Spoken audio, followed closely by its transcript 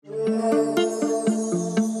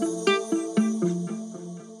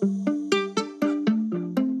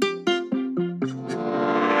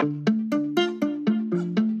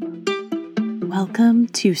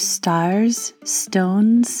to Stars,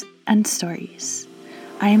 Stones, and Stories.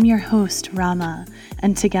 I am your host, Rama,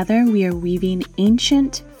 and together we are weaving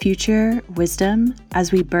ancient future wisdom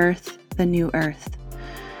as we birth the new earth.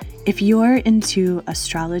 If you're into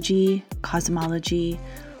astrology, cosmology,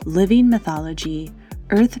 living mythology,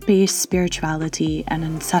 earth-based spirituality, and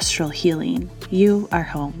ancestral healing, you are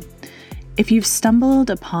home. If you've stumbled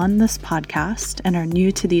upon this podcast and are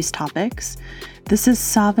new to these topics, this is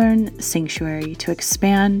Sovereign Sanctuary to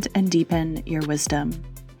expand and deepen your wisdom.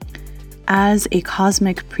 As a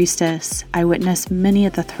cosmic priestess, I witness many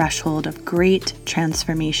at the threshold of great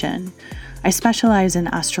transformation. I specialize in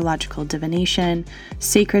astrological divination,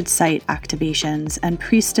 sacred site activations, and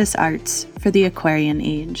priestess arts for the Aquarian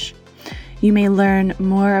age. You may learn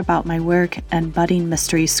more about my work and budding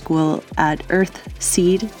mystery school at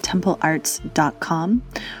earthseedtemplearts.com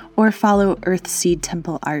or follow Earthseed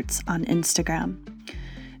Temple Arts on Instagram.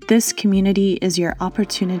 This community is your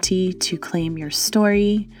opportunity to claim your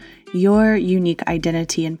story, your unique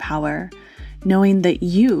identity and power, knowing that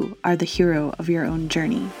you are the hero of your own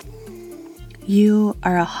journey. You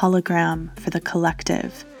are a hologram for the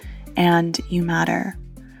collective, and you matter.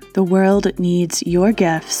 The world needs your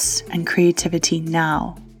gifts and creativity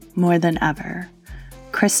now more than ever.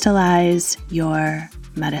 Crystallize your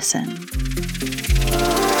medicine.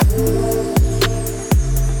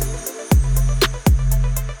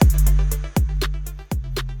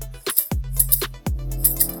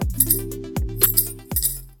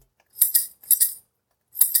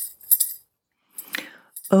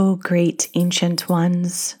 Oh, great ancient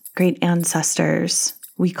ones, great ancestors,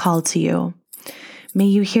 we call to you. May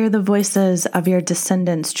you hear the voices of your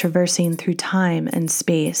descendants traversing through time and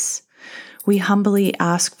space. We humbly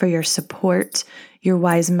ask for your support, your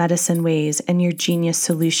wise medicine ways, and your genius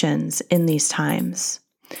solutions in these times.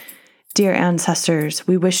 Dear ancestors,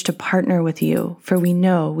 we wish to partner with you, for we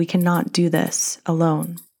know we cannot do this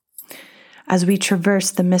alone. As we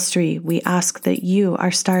traverse the mystery, we ask that you,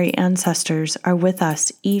 our starry ancestors, are with us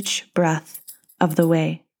each breath of the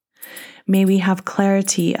way. May we have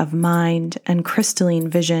clarity of mind and crystalline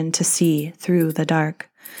vision to see through the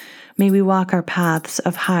dark. May we walk our paths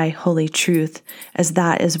of high holy truth, as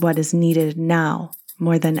that is what is needed now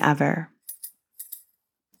more than ever.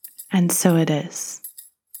 And so it is.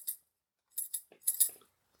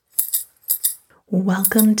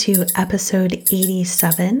 Welcome to episode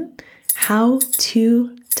 87, How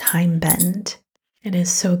to Time Bend. It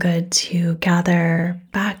is so good to gather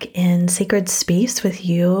back in sacred space with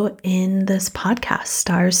you in this podcast,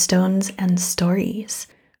 Stars, Stones, and Stories.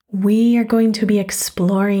 We are going to be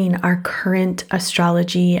exploring our current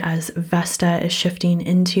astrology as Vesta is shifting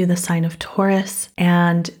into the sign of Taurus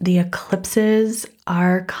and the eclipses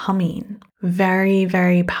are coming. Very,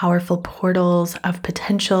 very powerful portals of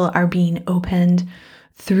potential are being opened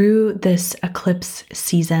through this eclipse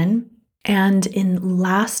season. And in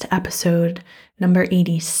last episode, number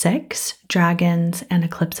 86, Dragons and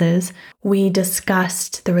Eclipses, we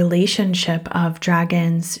discussed the relationship of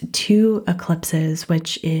dragons to eclipses,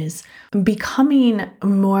 which is becoming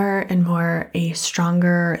more and more a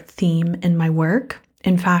stronger theme in my work.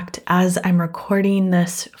 In fact, as I'm recording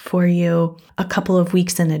this for you a couple of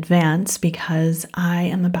weeks in advance, because I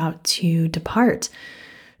am about to depart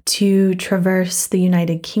to traverse the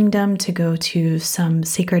United Kingdom, to go to some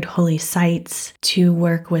sacred holy sites, to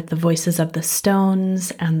work with the voices of the stones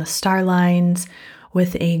and the star lines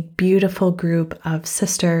with a beautiful group of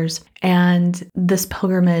sisters. And this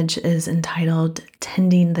pilgrimage is entitled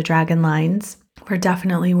Tending the Dragon Lines. We're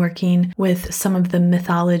definitely working with some of the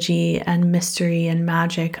mythology and mystery and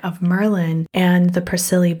magic of Merlin and the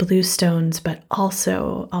Priscilli Bluestones, but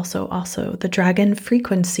also the dragon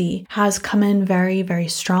frequency has come in very, very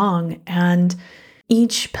strong. And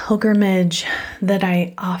each pilgrimage that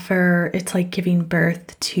I offer, it's like giving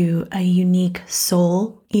birth to a unique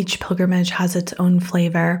soul. Each pilgrimage has its own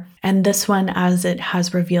flavor. And this one, as it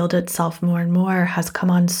has revealed itself more and more, has come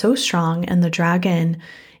on so strong in the dragon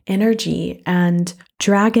energy. And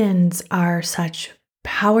dragons are such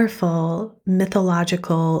powerful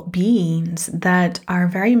mythological beings that are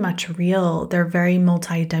very much real. They're very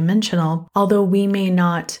multidimensional. Although we may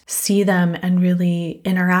not see them and really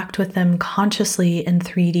interact with them consciously in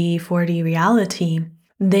 3D, 4D reality,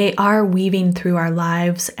 they are weaving through our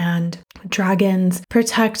lives, and dragons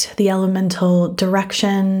protect the elemental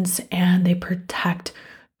directions and they protect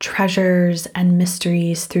treasures and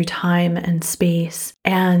mysteries through time and space.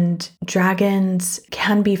 And dragons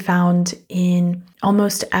can be found in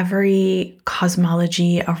almost every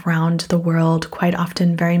cosmology around the world, quite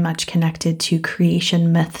often very much connected to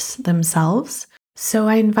creation myths themselves. So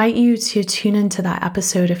I invite you to tune into that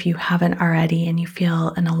episode if you haven't already and you feel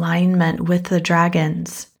an alignment with the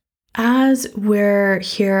dragons. As we're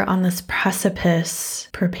here on this precipice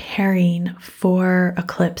preparing for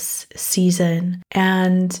eclipse season,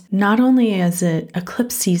 and not only is it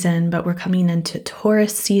eclipse season, but we're coming into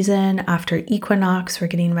Taurus season after equinox, we're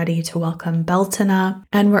getting ready to welcome Beltane,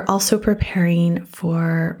 and we're also preparing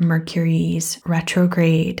for Mercury's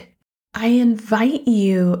retrograde. I invite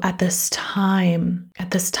you at this time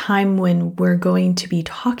when we're going to be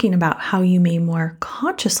talking about how you may more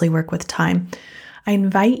consciously work with time, I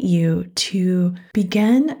invite you to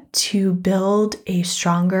begin to build a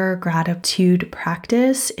stronger gratitude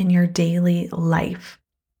practice in your daily life.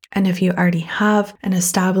 And if you already have an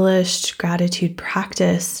established gratitude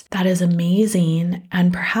practice, that is amazing.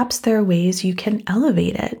 And perhaps there are ways you can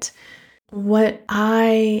elevate it. What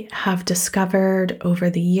I have discovered over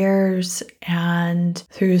the years and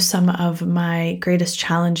through some of my greatest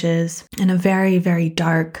challenges in a very, very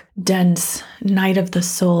dark, dense night of the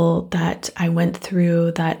soul that I went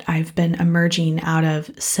through, that I've been emerging out of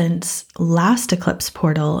since last eclipse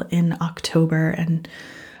portal in October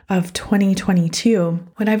of 2022,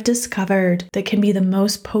 what I've discovered that can be the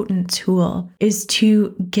most potent tool is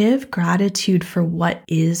to give gratitude for what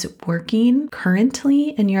is working currently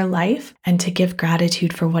in your life and to give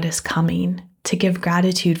gratitude for what is coming, to give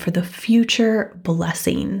gratitude for the future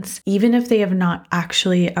blessings. Even if they have not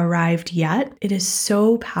actually arrived yet, it is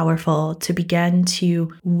so powerful to begin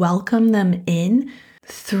to welcome them in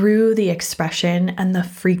through the expression and the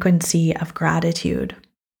frequency of gratitude.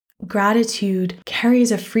 Gratitude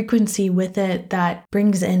carries a frequency with it that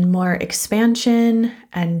brings in more expansion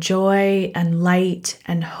and joy and light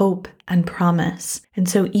and hope and promise. And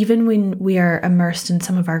so even when we are immersed in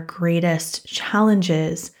some of our greatest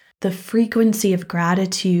challenges, the frequency of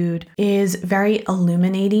gratitude is very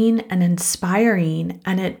illuminating and inspiring,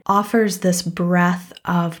 and it offers this breath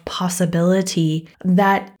of possibility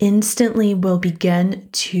that instantly will begin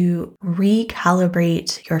to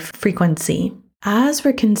recalibrate your frequency. As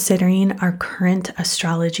we're considering our current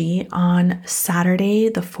astrology on Saturday,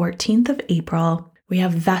 the 14th of April, we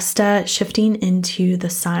have Vesta shifting into the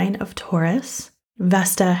sign of Taurus.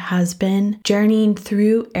 Vesta has been journeying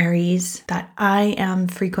through Aries, that I am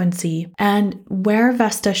frequency, and where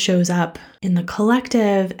Vesta shows up in the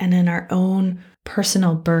collective and in our own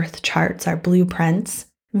personal birth charts, our blueprints,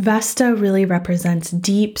 Vesta really represents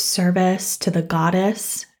deep service to the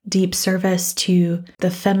goddess, deep service to the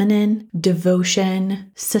feminine,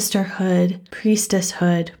 devotion, sisterhood,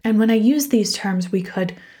 priestesshood. And when I use these terms, we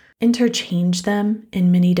could interchange them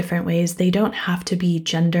in many different ways. They don't have to be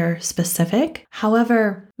gender specific.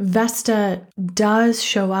 However, Vesta does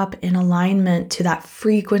show up in alignment to that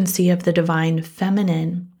frequency of the divine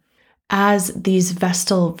feminine. As these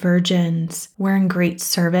Vestal virgins were in great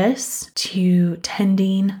service to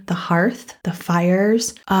tending the hearth, the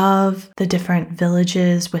fires of the different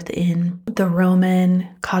villages within the Roman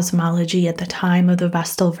cosmology at the time of the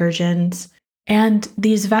Vestal virgins. And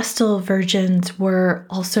these Vestal virgins were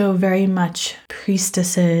also very much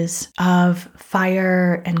priestesses of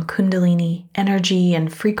fire and Kundalini energy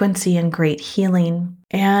and frequency and great healing,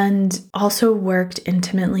 and also worked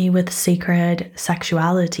intimately with sacred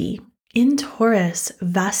sexuality. In Taurus,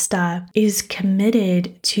 Vesta is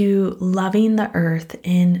committed to loving the earth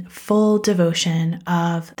in full devotion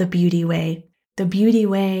of the beauty way. The beauty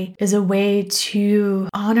way is a way to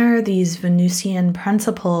honor these Venusian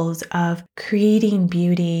principles of creating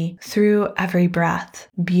beauty through every breath.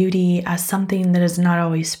 Beauty as something that is not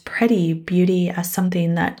always pretty, beauty as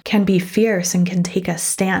something that can be fierce and can take a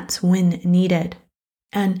stance when needed.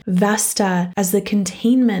 And Vesta, as the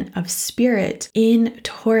containment of spirit in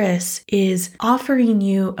Taurus, is offering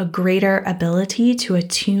you a greater ability to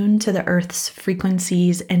attune to the earth's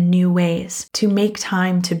frequencies in new ways, to make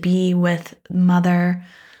time to be with the Mother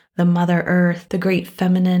Earth, the great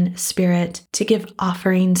feminine spirit, to give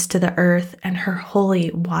offerings to the earth and her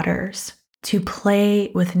holy waters, to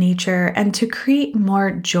play with nature and to create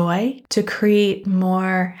more joy, to create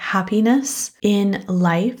more happiness in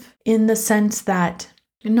life, in the sense that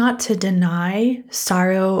not to deny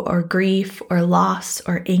sorrow or grief or loss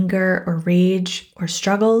or anger or rage or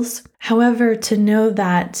struggles. However, to know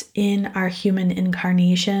that in our human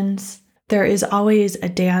incarnations, there is always a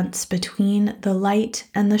dance between the light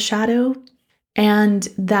and the shadow, and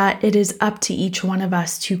that it is up to each one of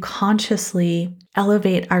us to consciously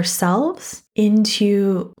elevate ourselves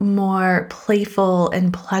into more playful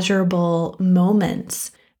and pleasurable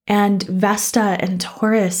moments. And Vesta and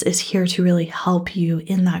Taurus is here to really help you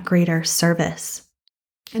in that greater service.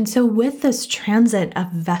 And so with this transit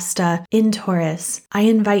of Vesta in Taurus, I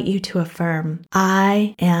invite you to affirm,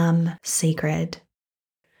 I am sacred.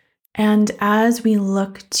 And as we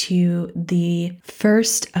look to the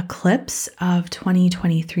first eclipse of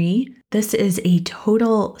 2023, this is a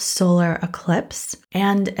total solar eclipse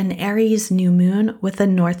and an Aries new moon with a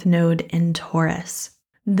north node in Taurus.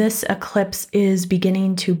 This eclipse is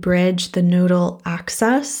beginning to bridge the nodal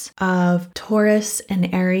axis of Taurus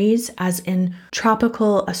and Aries, as in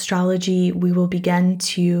tropical astrology, we will begin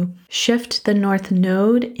to shift the north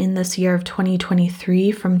node in this year of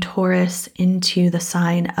 2023 from Taurus into the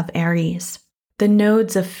sign of Aries. The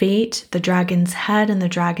nodes of fate, the dragon's head and the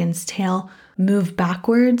dragon's tail, move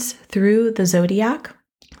backwards through the zodiac,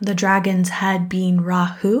 the dragon's head being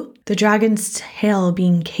Rahu, the dragon's tail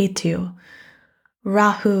being Ketu.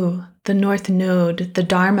 Rahu, the north node, the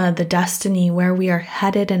dharma, the destiny, where we are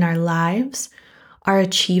headed in our lives, our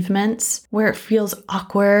achievements, where it feels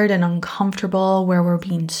awkward and uncomfortable, where we're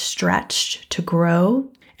being stretched to grow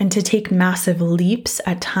and to take massive leaps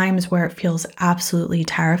at times where it feels absolutely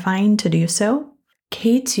terrifying to do so.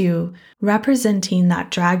 Ketu, representing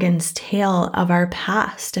that dragon's tail of our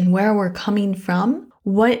past and where we're coming from,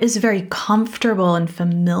 what is very comfortable and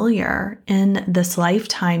familiar in this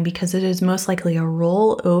lifetime because it is most likely a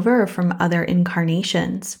rollover from other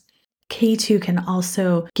incarnations. Ketu can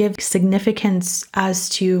also give significance as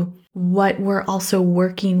to what we're also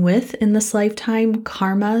working with in this lifetime,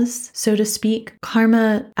 karmas, so to speak.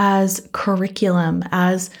 Karma as curriculum,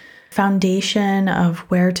 as foundation of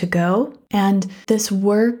where to go. And this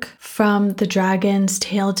work from the dragon's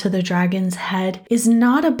tail to the dragon's head is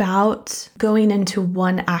not about going into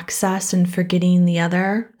one axis and forgetting the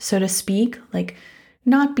other, so to speak, like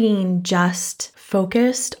not being just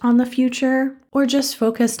focused on the future or just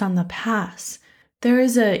focused on the past. There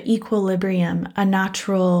is an equilibrium, a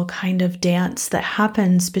natural kind of dance that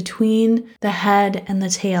happens between the head and the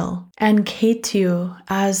tail. And Ketu,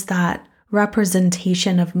 as that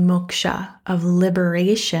representation of moksha, of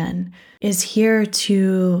liberation, is here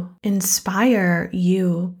to inspire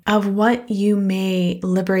you of what you may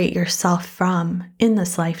liberate yourself from in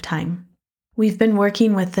this lifetime. We've been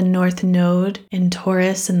working with the North Node in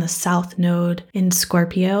Taurus and the South Node in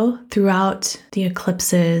Scorpio throughout the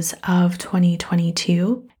eclipses of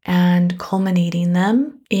 2022 and culminating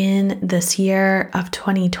them in this year of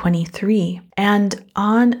 2023. And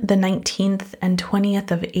on the 19th and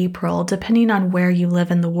 20th of April, depending on where you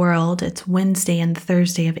live in the world, it's Wednesday and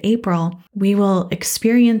Thursday of April, we will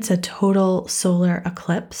experience a total solar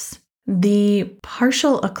eclipse. The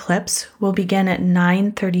partial eclipse will begin at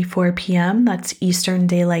 9:34 p.m. That's Eastern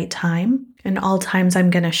Daylight Time. And all times I'm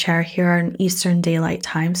going to share here are in Eastern Daylight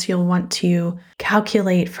Time, so you'll want to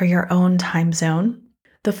calculate for your own time zone.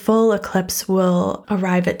 The full eclipse will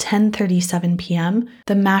arrive at 10:37 p.m.,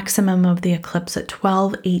 the maximum of the eclipse at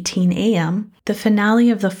 12:18 a.m., the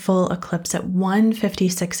finale of the full eclipse at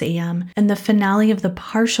 1:56 a.m., and the finale of the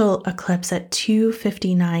partial eclipse at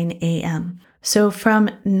 2:59 a.m. So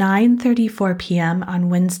from 9:34 p.m.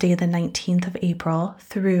 on Wednesday, the 19th of April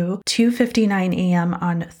through 2:59 a.m.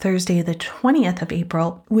 on Thursday, the 20th of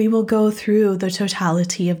April, we will go through the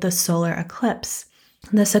totality of the solar eclipse.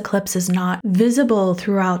 This eclipse is not visible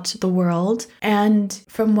throughout the world, and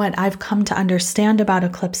from what I've come to understand about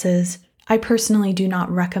eclipses, I personally do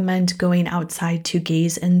not recommend going outside to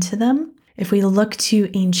gaze into them. If we look to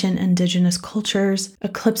ancient indigenous cultures,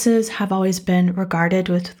 eclipses have always been regarded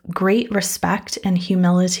with great respect and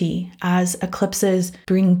humility, as eclipses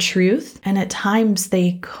bring truth, and at times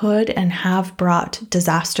they could and have brought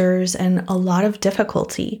disasters and a lot of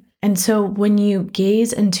difficulty. And so when you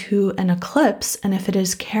gaze into an eclipse, and if it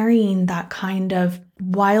is carrying that kind of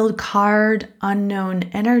wild card, unknown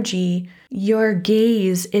energy, your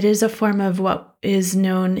gaze, it is a form of what is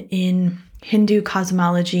known in Hindu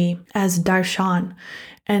cosmology as darshan.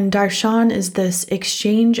 And darshan is this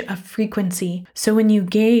exchange of frequency. So when you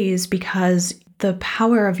gaze, because the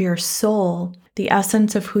power of your soul, the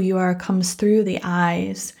essence of who you are, comes through the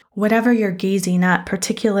eyes, whatever you're gazing at,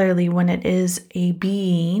 particularly when it is a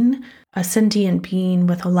being, a sentient being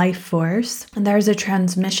with a life force, and there's a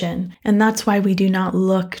transmission. And that's why we do not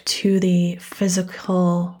look to the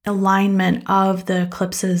physical alignment of the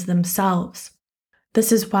eclipses themselves.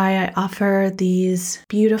 This is why I offer these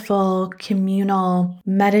beautiful, communal,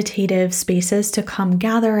 meditative spaces to come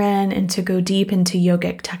gather in and to go deep into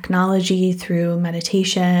yogic technology through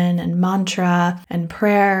meditation and mantra and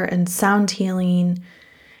prayer and sound healing.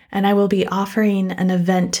 And I will be offering an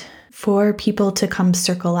event for people to come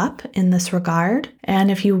circle up in this regard. And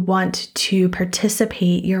if you want to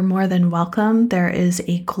participate, you're more than welcome. There is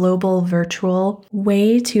a global virtual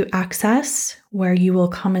way to access where you will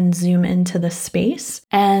come and zoom into the space.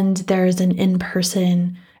 And there's an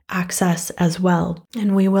in-person access as well.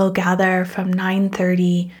 And we will gather from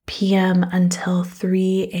 9:30 p.m. until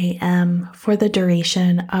 3 a.m. for the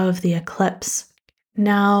duration of the eclipse.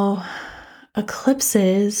 Now,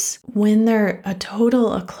 eclipses, when they're a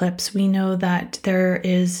total eclipse, we know that there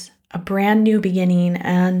is a brand new beginning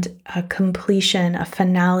and a completion, a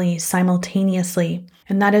finale simultaneously.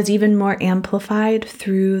 And that is even more amplified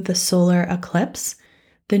through the solar eclipse.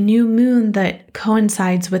 The new moon that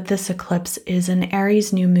coincides with this eclipse is an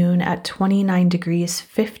Aries new moon at 29 degrees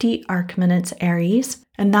 50 arc minutes Aries,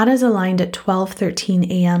 and that is aligned at 12:13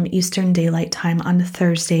 a.m. Eastern Daylight Time on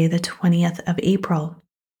Thursday, the 20th of April.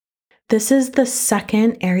 This is the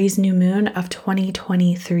second Aries new moon of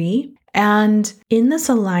 2023, and in this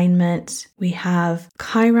alignment, we have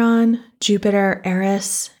Chiron, Jupiter,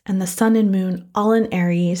 Eris, and the sun and moon all in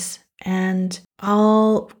Aries, and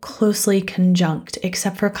all closely conjunct,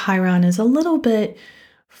 except for Chiron is a little bit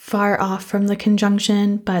far off from the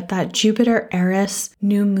conjunction, but that Jupiter-Eris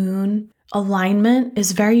new moon alignment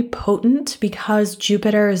is very potent because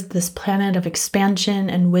Jupiter is this planet of expansion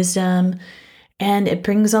and wisdom, and it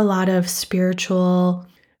brings a lot of spiritual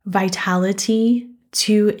vitality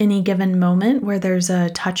to any given moment where there's a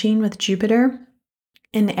touching with Jupiter.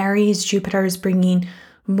 In Aries, Jupiter is bringing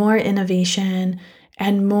more innovation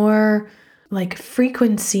and more like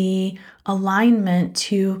frequency alignment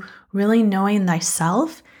to really knowing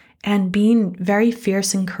thyself and being very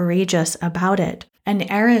fierce and courageous about it. And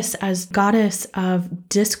Eris, as goddess of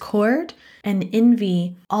discord and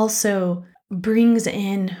envy, also brings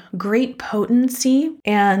in great potency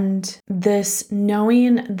and this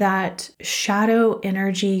knowing that shadow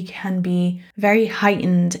energy can be very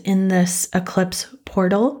heightened in this eclipse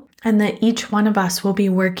portal. And that each one of us will be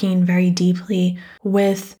working very deeply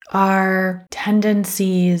with our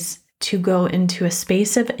tendencies to go into a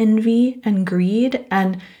space of envy and greed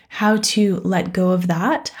and how to let go of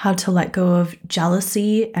that, how to let go of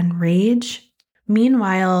jealousy and rage.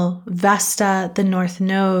 Meanwhile, Vesta, the North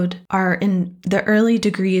Node, are in the early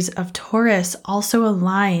degrees of Taurus, also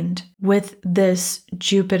aligned with this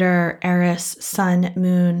Jupiter-Eris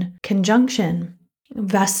Sun-Moon conjunction.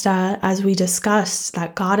 Vesta, as we discussed,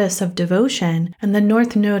 that goddess of devotion, and the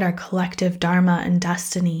North Node are collective dharma and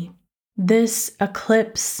destiny. This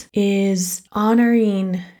eclipse is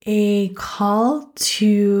honoring a call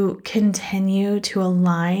to continue to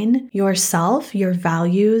align yourself, your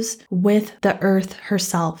values, with the earth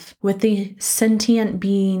herself, with the sentient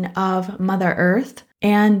being of Mother Earth,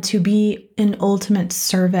 and to be in ultimate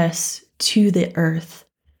service to the earth.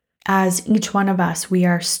 As each one of us, we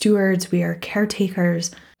are stewards, we are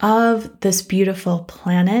caretakers of this beautiful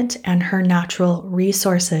planet and her natural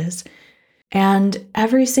resources. And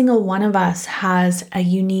every single one of us has a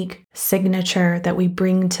unique signature that we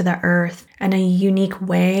bring to the earth and a unique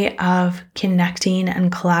way of connecting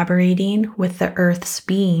and collaborating with the earth's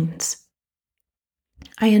beings.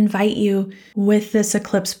 I invite you with this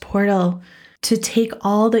eclipse portal to take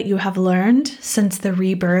all that you have learned since the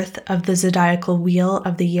rebirth of the zodiacal wheel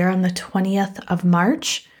of the year on the 20th of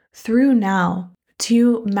March through now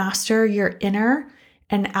to master your inner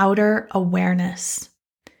and outer awareness.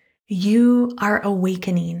 You are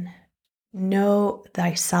awakening. Know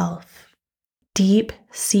thyself.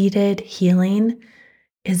 Deep-seated healing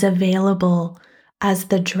is available as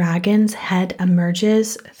the dragon's head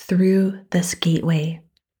emerges through this gateway.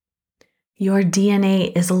 Your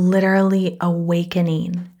DNA is literally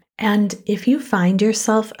awakening. And if you find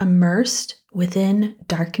yourself immersed within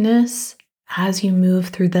darkness as you move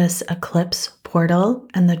through this eclipse portal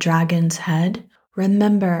and the dragon's head,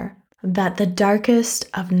 remember that the darkest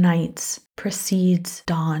of nights precedes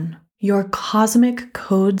dawn. Your cosmic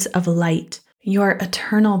codes of light, your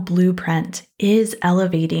eternal blueprint is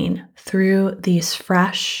elevating through these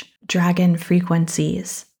fresh dragon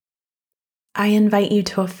frequencies. I invite you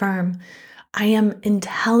to affirm, I am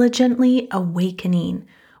intelligently awakening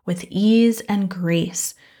with ease and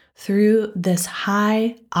grace through this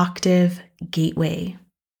high octave gateway.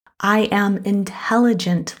 I am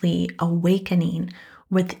intelligently awakening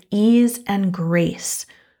with ease and grace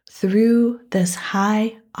through this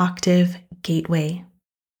high octave gateway.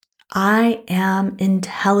 I am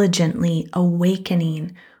intelligently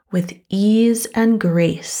awakening with ease and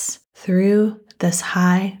grace through this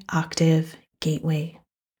high octave gateway.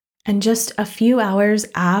 And just a few hours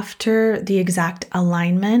after the exact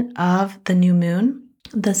alignment of the new moon,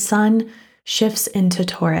 the sun shifts into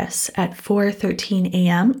Taurus at 4:13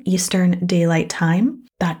 a.m. Eastern Daylight Time,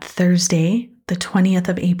 that Thursday, the 20th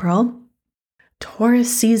of April.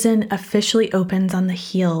 Taurus season officially opens on the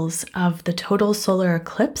heels of the total solar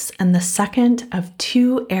eclipse and the second of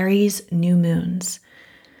 2 Aries new moons.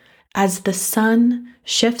 As the sun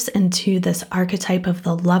shifts into this archetype of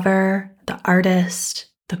the lover, the artist,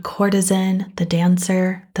 the courtesan, the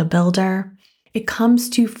dancer, the builder, it comes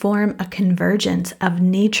to form a convergence of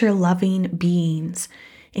nature-loving beings,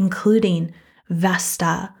 including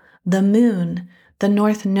Vesta, the moon, the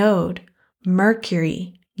North Node,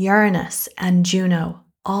 Mercury, Uranus, and Juno,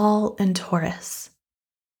 all in Taurus.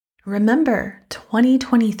 Remember,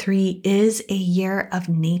 2023 is a year of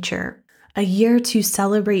nature, a year to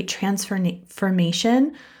celebrate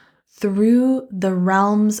transformation through the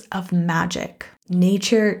realms of magic.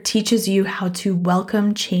 Nature teaches you how to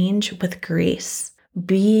welcome change with grace.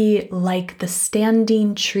 Be like the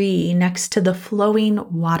standing tree next to the flowing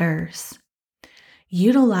waters.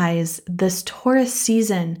 Utilize this Taurus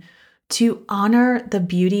season to honor the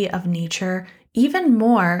beauty of nature even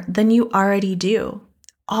more than you already do.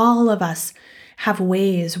 All of us have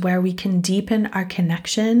ways where we can deepen our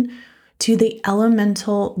connection to the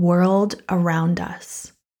elemental world around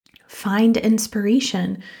us. Find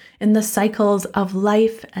inspiration in the cycles of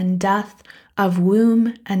life and death, of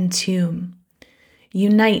womb and tomb.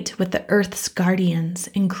 Unite with the earth's guardians,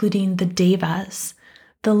 including the devas,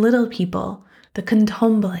 the little people, the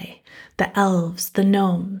candomblé, the elves, the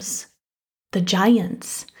gnomes, the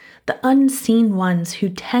giants, the unseen ones who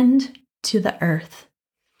tend to the earth.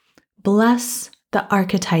 Bless the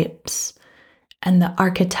archetypes and the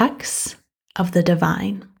architects of the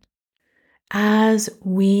divine. As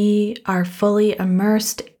we are fully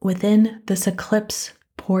immersed within this eclipse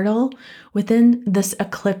portal, within this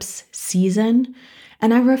eclipse season,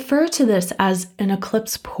 and I refer to this as an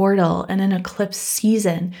eclipse portal and an eclipse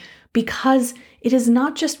season because it is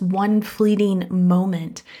not just one fleeting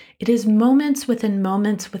moment. It is moments within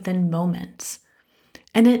moments within moments.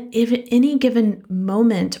 And at any given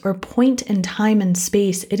moment or point in time and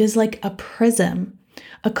space, it is like a prism,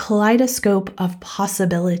 a kaleidoscope of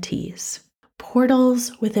possibilities.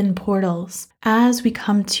 Portals within portals. As we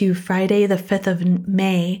come to Friday, the 5th of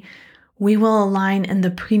May, we will align in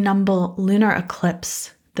the prenuptial lunar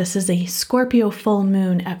eclipse. This is a Scorpio full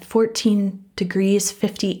moon at 14 degrees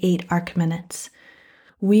 58 arc minutes.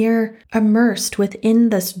 We're immersed within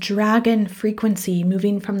this dragon frequency,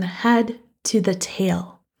 moving from the head to the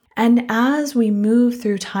tail. And as we move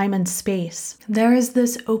through time and space, there is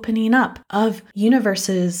this opening up of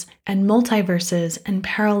universes and multiverses and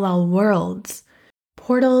parallel worlds.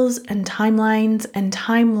 Portals and timelines and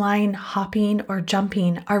timeline hopping or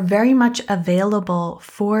jumping are very much available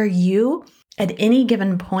for you at any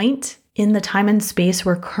given point in the time and space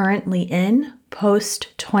we're currently in,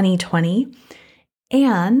 post 2020.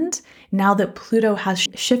 And now that Pluto has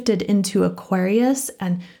shifted into Aquarius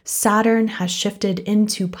and Saturn has shifted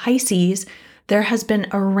into Pisces, there has been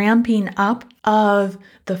a ramping up of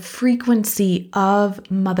the frequency of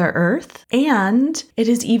Mother Earth, and it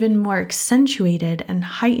is even more accentuated and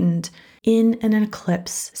heightened in an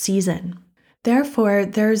eclipse season. Therefore,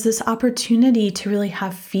 there's this opportunity to really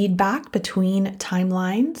have feedback between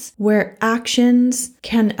timelines where actions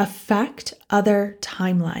can affect other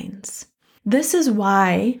timelines. This is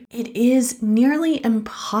why it is nearly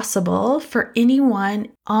impossible for anyone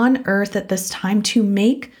on Earth at this time to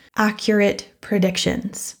make accurate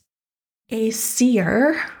predictions. A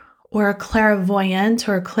seer or a clairvoyant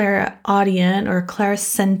or a clairaudient or a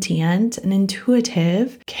clairsentient, an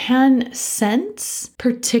intuitive, can sense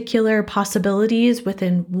particular possibilities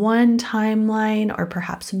within one timeline or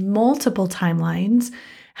perhaps multiple timelines.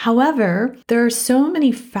 However, there are so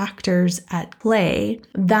many factors at play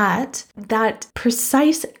that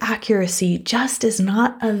precise accuracy just is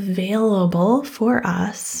not available for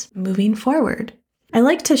us moving forward. I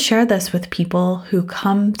like to share this with people who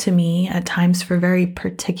come to me at times for very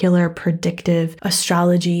particular predictive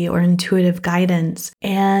astrology or intuitive guidance.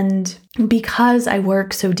 And because I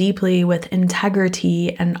work so deeply with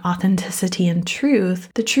integrity and authenticity and truth,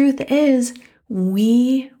 the truth is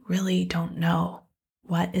we really don't know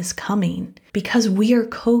what is coming because we are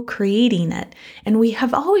co-creating it. And we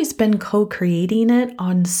have always been co-creating it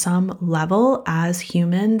on some level as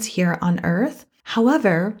humans here on Earth.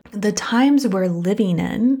 However, the times we're living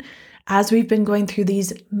in, as we've been going through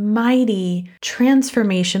these mighty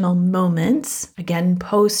transformational moments, again,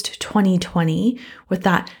 post 2020, with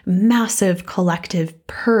that massive collective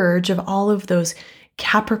purge of all of those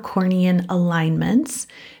Capricornian alignments,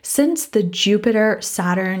 since the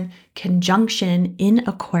Jupiter-Saturn conjunction in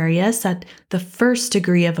Aquarius at the first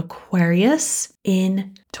degree of Aquarius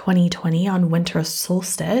in 2020 on winter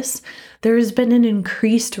solstice, there has been an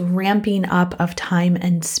increased ramping up of time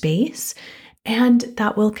and space, and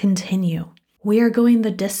that will continue. We are going the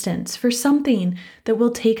distance for something that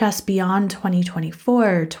will take us beyond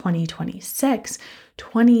 2024, 2026,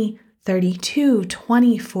 2032,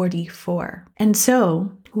 2044. And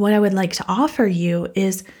so, what I would like to offer you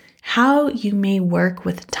is how you may work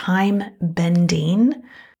with time bending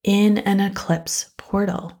in an eclipse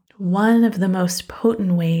portal. One of the most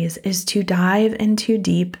potent ways is to dive into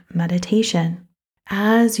deep meditation.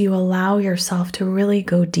 As you allow yourself to really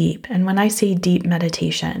go deep, and when I say deep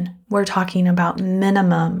meditation, we're talking about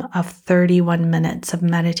minimum of 31 minutes of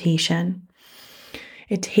meditation.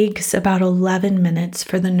 It takes about 11 minutes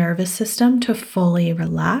for the nervous system to fully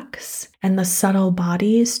relax and the subtle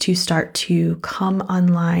bodies to start to come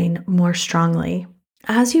online more strongly.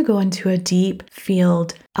 As you go into a deep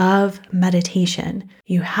field of meditation,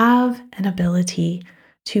 you have an ability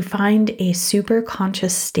to find a super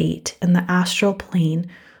conscious state in the astral plane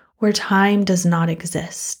where time does not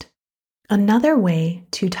exist. Another way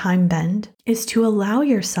to time bend is to allow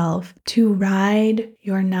yourself to ride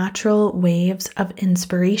your natural waves of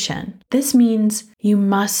inspiration. This means you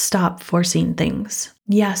must stop forcing things.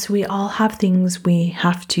 Yes, we all have things we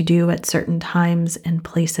have to do at certain times and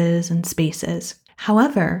places and spaces.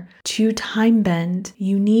 However, to time bend,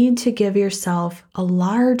 you need to give yourself a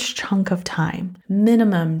large chunk of time,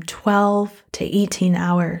 minimum 12 to 18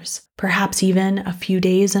 hours, perhaps even a few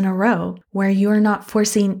days in a row, where you are not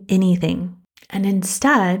forcing anything. And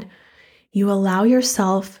instead, you allow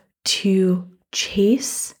yourself to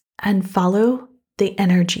chase and follow the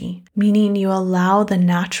energy, meaning you allow the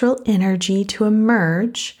natural energy to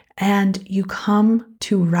emerge and you come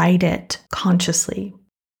to ride it consciously.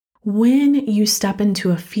 When you step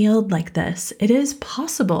into a field like this, it is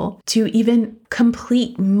possible to even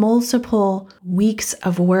complete multiple weeks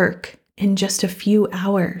of work in just a few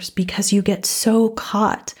hours because you get so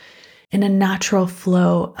caught in a natural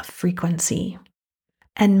flow of frequency.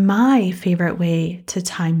 And my favorite way to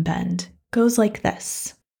time bend goes like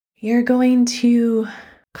this. You're going to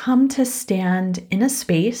come to stand in a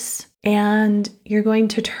space and you're going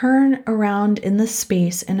to turn around in the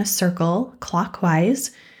space in a circle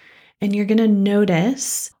clockwise. And you're going to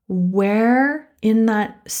notice where in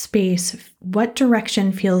that space, what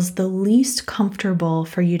direction feels the least comfortable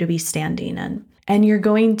for you to be standing in. And you're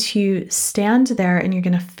going to stand there and you're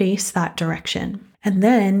going to face that direction. And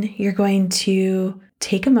then you're going to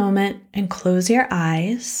take a moment and close your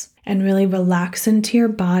eyes and really relax into your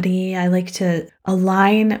body. I like to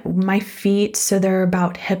align my feet so they're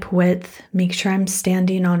about hip width. Make sure I'm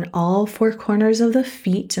standing on all four corners of the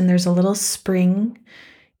feet and there's a little spring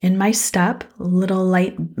in my step, a little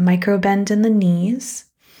light micro bend in the knees.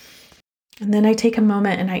 And then I take a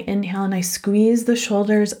moment and I inhale and I squeeze the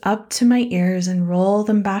shoulders up to my ears and roll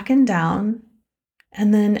them back and down.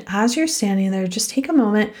 And then as you're standing there, just take a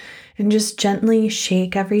moment and just gently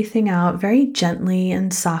shake everything out, very gently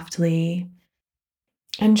and softly.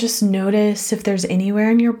 And just notice if there's anywhere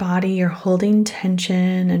in your body you're holding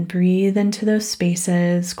tension and breathe into those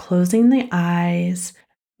spaces, closing the eyes,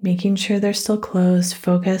 making sure they're still closed.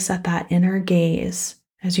 Focus at that inner gaze.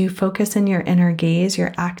 As you focus in your inner gaze,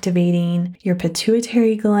 you're activating your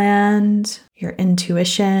pituitary gland, your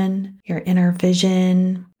intuition, your inner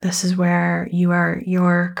vision. This is where you are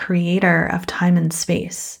your creator of time and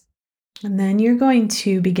space. And then you're going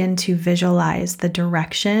to begin to visualize the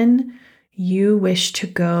direction you wish to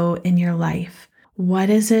go in your life. What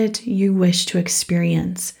is it you wish to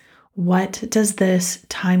experience? What does this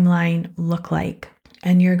timeline look like?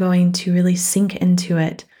 And you're going to really sink into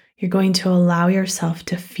it. You're going to allow yourself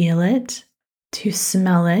to feel it, to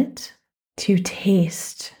smell it, to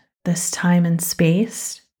taste this time and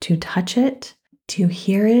space, to touch it, to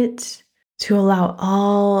hear it, to allow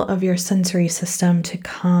all of your sensory system to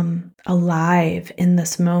come alive in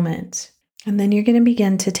this moment. And then you're going to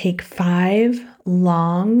begin to take 5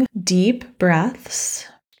 long, deep breaths,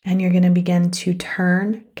 and you're going to begin to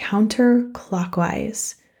turn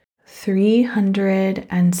counterclockwise.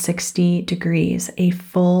 360 degrees, a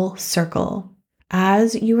full circle.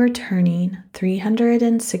 As you are turning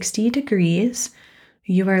 360 degrees,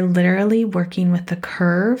 you are literally working with the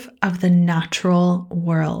curve of the natural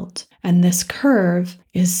world. And this curve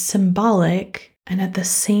is symbolic, and at the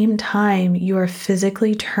same time, you are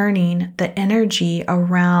physically turning the energy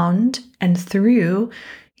around and through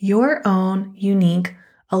your own unique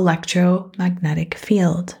electromagnetic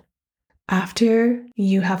field. After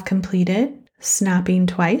you have completed snapping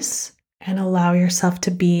twice, and allow yourself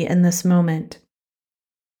to be in this moment.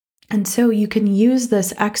 And so you can use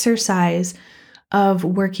this exercise of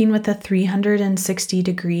working with the 360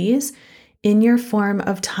 degrees in your form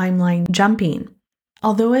of timeline jumping.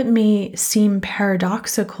 Although it may seem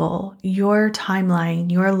paradoxical, your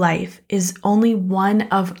timeline, your life, is only one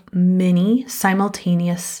of many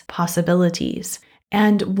simultaneous possibilities.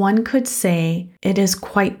 And one could say it is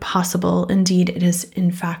quite possible, indeed, it is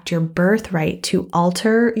in fact your birthright to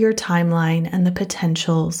alter your timeline and the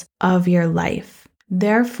potentials of your life.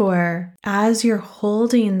 Therefore, as you're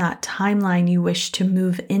holding that timeline you wish to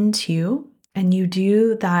move into, and you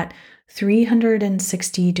do that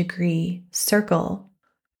 360-degree circle,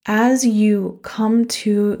 as you come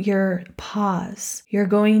to your pause, you're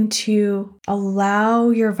going to allow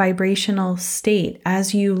your vibrational state,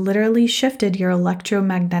 as you literally shifted your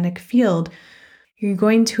electromagnetic field, you're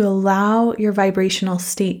going to allow your vibrational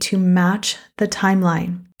state to match the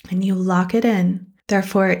timeline, and you lock it in.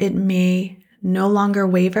 Therefore, it may no longer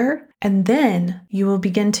waver, and then you will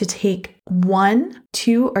begin to take 1,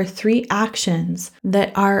 2, or 3 actions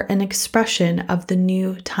that are an expression of the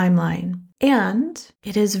new timeline. And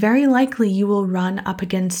it is very likely you will run up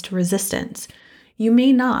against resistance. You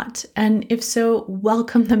may not, and if so,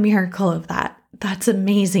 welcome the miracle of that. That's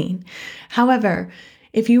amazing. However,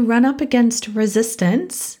 if you run up against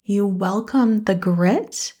resistance, you welcome the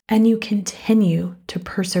grit and you continue to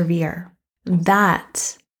persevere.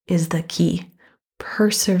 That is the key.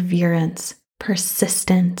 Perseverance,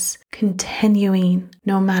 persistence, continuing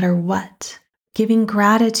no matter what. Giving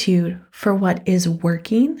gratitude for what is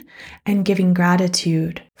working and giving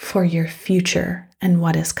gratitude for your future and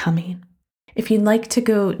what is coming. If you'd like to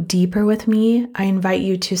go deeper with me, I invite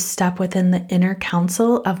you to step within the inner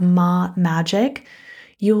council of Ma Magic.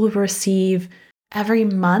 You will receive every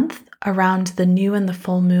month around the new and the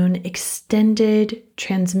full moon extended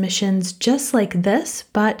transmissions just like this,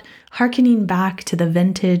 but hearkening back to the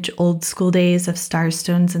vintage old school days of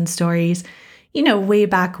Starstones and Stories. Way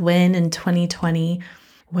back when in 2020,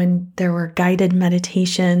 when there were guided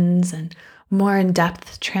meditations and more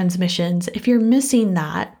in-depth transmissions. If you're missing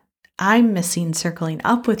that, I'm missing circling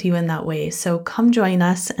up with you in that way. So come join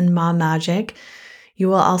us in Ma Magic. You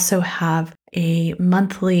will also have a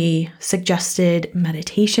monthly suggested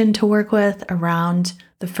meditation to work with around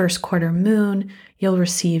the first quarter moon. You'll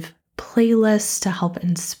receive playlists to help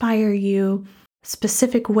inspire you.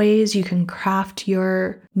 Specific ways you can craft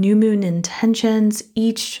your new moon intentions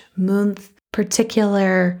each month,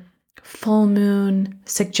 particular full moon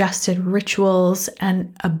suggested rituals,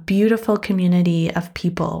 and a beautiful community of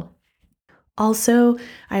people. Also,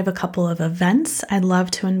 I have a couple of events I'd love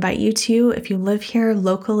to invite you to. If you live here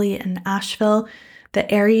locally in Asheville,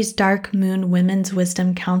 the Aries Dark Moon Women's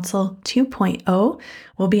Wisdom Council 2.0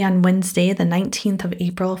 will be on Wednesday, the 19th of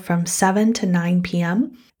April from 7 to 9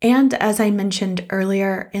 p.m. And as I mentioned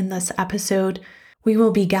earlier in this episode, we will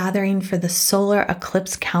be gathering for the Solar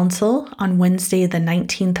Eclipse Council on Wednesday, the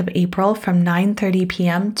 19th of April from 9:30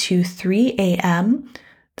 p.m. to 3 a.m.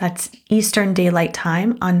 That's Eastern Daylight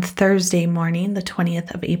Time on Thursday morning, the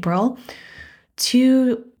 20th of April,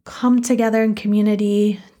 to come together in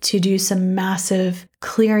community to do some massive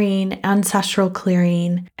clearing, ancestral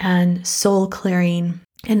clearing, and soul clearing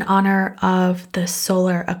in honor of the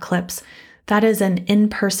solar eclipse. That is an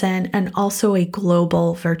in-person and also a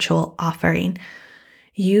global virtual offering.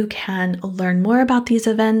 You can learn more about these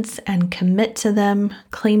events and commit to them,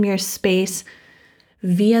 claim your space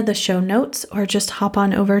via the show notes, or just hop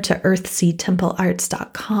on over to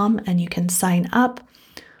earthseedtemplearts.com and you can sign up.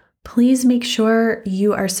 Please make sure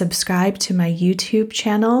you are subscribed to my YouTube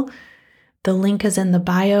channel. The link is in the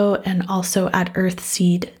bio and also at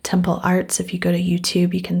Earthseed Temple Arts. If you go to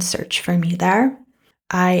YouTube, you can search for me there.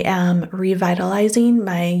 I am revitalizing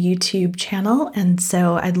my YouTube channel, and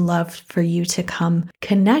so I'd love for you to come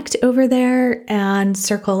connect over there and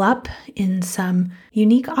circle up in some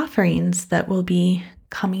unique offerings that will be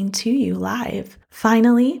coming to you live.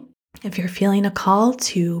 Finally, if you're feeling a call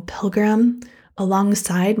to pilgrim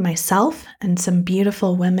alongside myself and some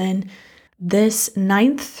beautiful women, this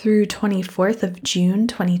 9th through 24th of June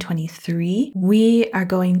 2023, we are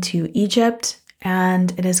going to Egypt.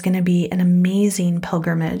 And it is going to be an amazing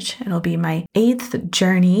pilgrimage. It'll be my 8th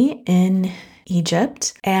journey in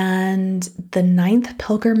Egypt. And the 9th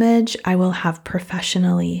pilgrimage I will have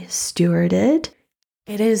professionally stewarded.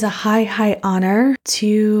 It is a high honor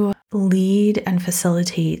to lead and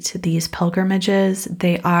facilitate these pilgrimages.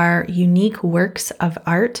 They are unique works of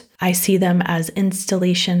art. I see them as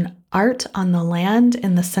installation art on the land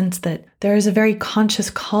in the sense that there is a very conscious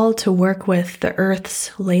call to work with the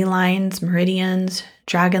earth's ley lines, meridians,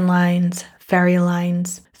 dragon lines, fairy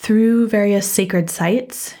lines through various sacred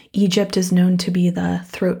sites. Egypt is known to be the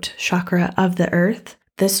throat chakra of the earth.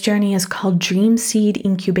 This journey is called Dream Seed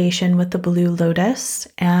Incubation with the Blue Lotus,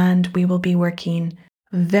 and we will be working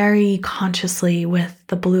very consciously with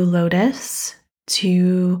the Blue Lotus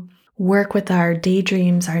to work with our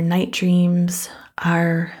daydreams, our night dreams,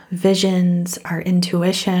 our visions, our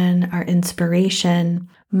intuition, our inspiration,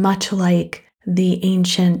 much like the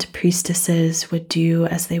ancient priestesses would do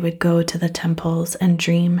as they would go to the temples and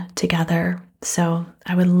dream together. So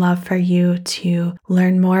I would love for you to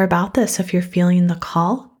learn more about this if you're feeling the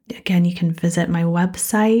call. Again, you can visit my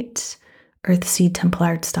website,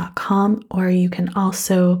 earthseedtemplearts.com, or you can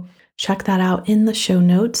also check that out in the show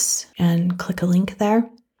notes and click a link there.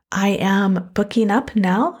 I am booking up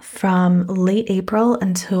now from late April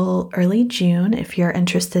until early June if you're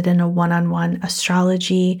interested in a one-on-one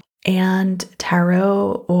astrology and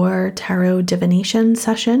tarot or tarot divination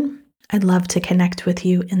session. I'd love to connect with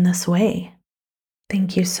you in this way.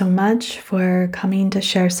 Thank you so much for coming to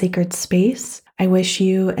share sacred space. I wish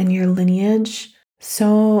you and your lineage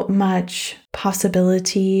so much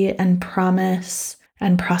possibility and promise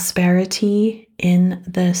and prosperity in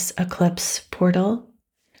this eclipse portal.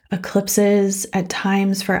 Eclipses at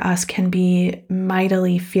times for us can be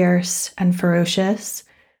mightily fierce and ferocious.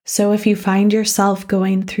 So if you find yourself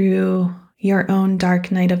going through your own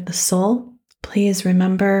dark night of the soul, please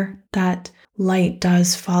remember that light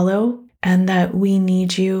does follow and that we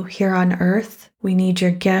need you here on earth. We need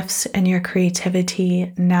your gifts and your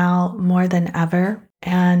creativity now more than ever.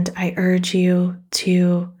 And I urge you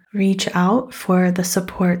to reach out for the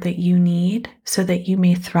support that you need so that you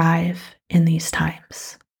may thrive in these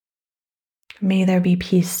times. May there be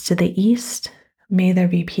peace to the east. May there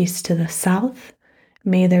be peace to the south.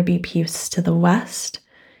 May there be peace to the west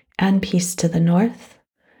and peace to the north.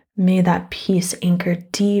 May that peace anchor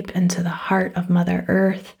deep into the heart of Mother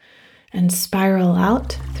Earth and spiral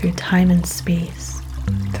out through time and space,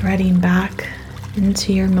 threading back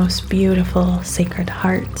into your most beautiful sacred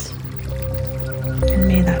heart. And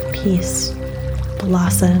may that peace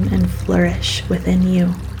blossom and flourish within you.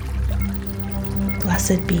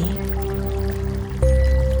 Blessed be.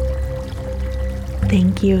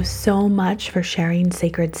 Thank you so much for sharing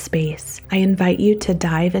sacred space. I invite you to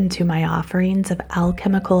dive into my offerings of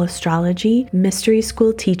alchemical astrology, mystery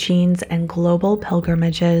school teachings, and global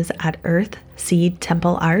pilgrimages at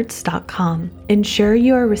earthseedtemplearts.com. Ensure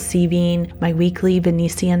you are receiving my weekly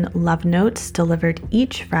Venetian love notes delivered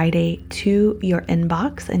each Friday to your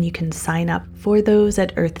inbox, and you can sign up for those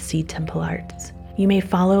at Earthseed Temple Arts. You may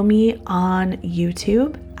follow me on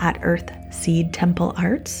YouTube at Earthseed Temple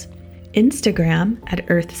Arts, Instagram at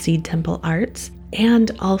Earthseed Temple Arts,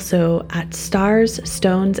 and also at Stars,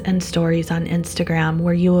 Stones, and Stories on Instagram,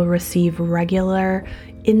 where you will receive regular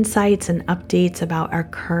insights and updates about our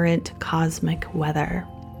current cosmic weather.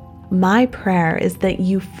 My prayer is that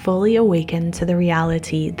you fully awaken to the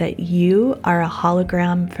reality that you are a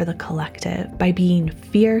hologram for the collective. By being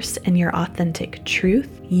fierce in your authentic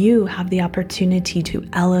truth, you have the opportunity to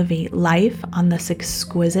elevate life on this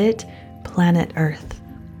exquisite planet Earth.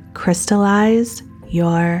 Crystallize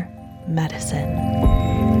your medicine.